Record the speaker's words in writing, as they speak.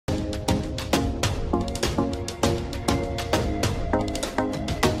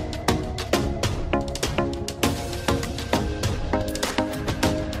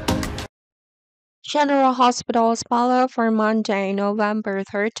General Hospital's pilot for Monday, November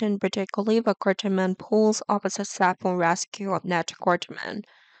 13 predict Oliva Quarterman pulls opposite for rescue of Ned Quarterman.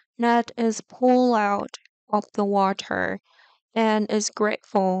 Ned is pulled out of the water and is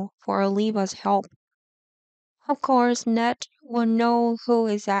grateful for Oliva's help. Of course, Ned will know who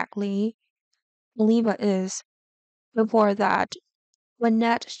exactly Oliva is before that when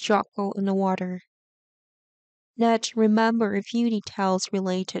Ned struggled in the water. Ned remembered a few details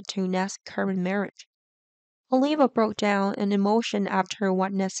related to Ned's current marriage. Oliva broke down in emotion after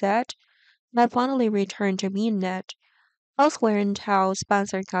what Ned said. Ned finally returned to being Ned. Elsewhere in town,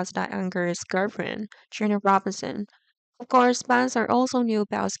 Spencer Cassidy Anger's girlfriend, Gina Robinson. Of course, Spencer also knew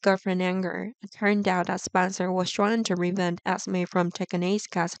about his girlfriend Anger. It turned out that Spencer was trying to prevent Esme from taking Ace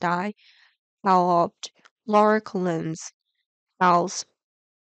Cassidy out of Laura Collins' house.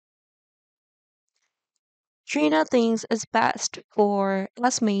 Gina thinks it's best for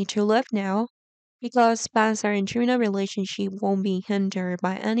Esme to live now because Spencer and Gina's relationship won't be hindered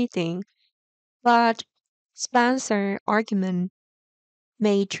by anything. But Spencer's argument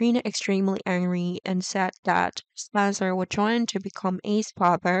made Trina extremely angry and said that Spencer was trying to become Ace's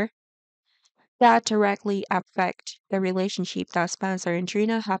father. That directly affect the relationship that Spencer and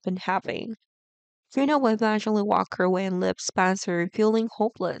Trina have been having. Trina will eventually walk her way and leave Spencer feeling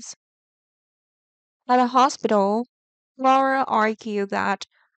hopeless. At the hospital, Laura argued that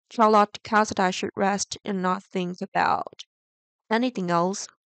Charlotte Cassidy should rest and not think about anything else.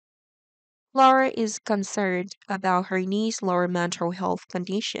 Laura is concerned about her niece's lower mental health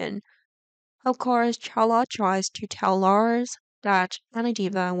condition. Of course, Charlotte tries to tell Laura that Anna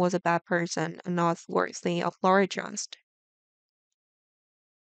Diva was a bad person and not worthy of Laura trust.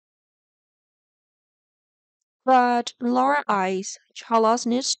 But in Laura's eyes, Charlotte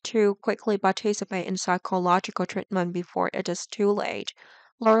needs to quickly participate in psychological treatment before it is too late.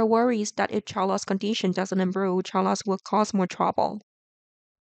 Laura worries that if Charlotte's condition doesn't improve, Charlotte will cause more trouble.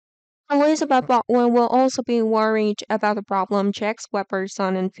 Elizabeth Baldwin will also be worried about the problem Jack's Weber's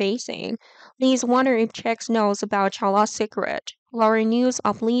son is facing. Liz wonders if Jack knows about Charlotte's secret. Laura knew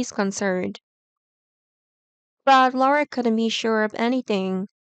of Liz's concern, but Laura couldn't be sure of anything,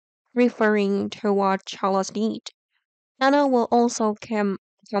 referring to what Charlotte did. Anna will also come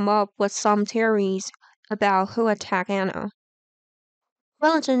up with some theories about who attacked Anna.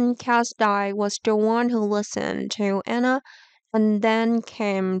 Wellington Cassidy was the one who listened to Anna and then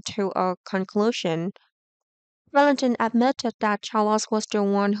came to a conclusion. Wellington admitted that Charles was the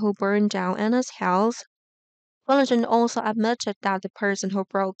one who burned down Anna's house. Wellington also admitted that the person who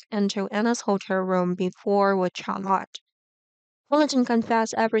broke into Anna's hotel room before was Charlotte. Wellington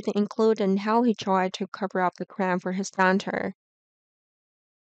confessed everything, including how he tried to cover up the crime for his daughter.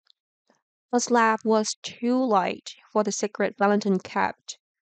 The slab was too light for the secret Wellington kept,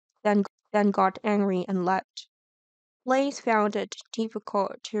 then got angry and left. Blaze found it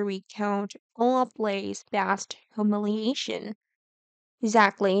difficult to recount all of Blaze's past humiliation.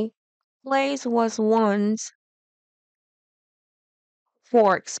 Exactly. Blaze was once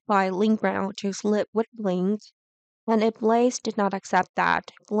forced by Link Brown to sleep with Blink, and if Blaze did not accept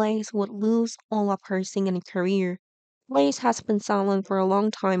that, Blaze would lose all of her singing career. Blaze has been silent for a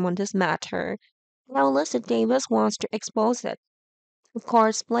long time on this matter. Now Lisa Davis wants to expose it. Of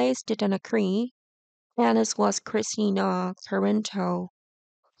course, Blaze didn't agree, and it was Christina Carrento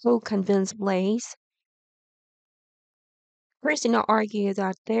who convinced Blaze. Christina argued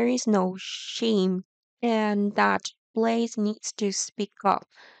that there is no shame and that Blaze needs to speak up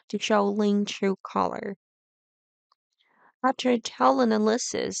to show Ling's true color. After telling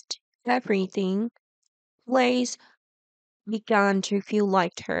Ulysses everything, Blaze began to feel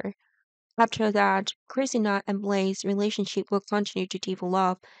like her. After that, Christina and Blaze's relationship will continue to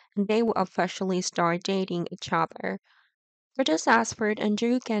develop and they will officially start dating each other. Curtis Asford and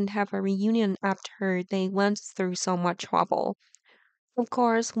Drew can have a reunion after they went through so much trouble. Of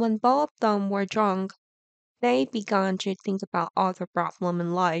course, when both of them were drunk, they began to think about other problems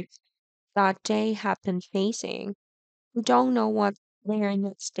in life that they have been facing. We don't know what their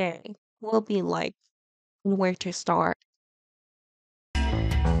next day will be like and where to start.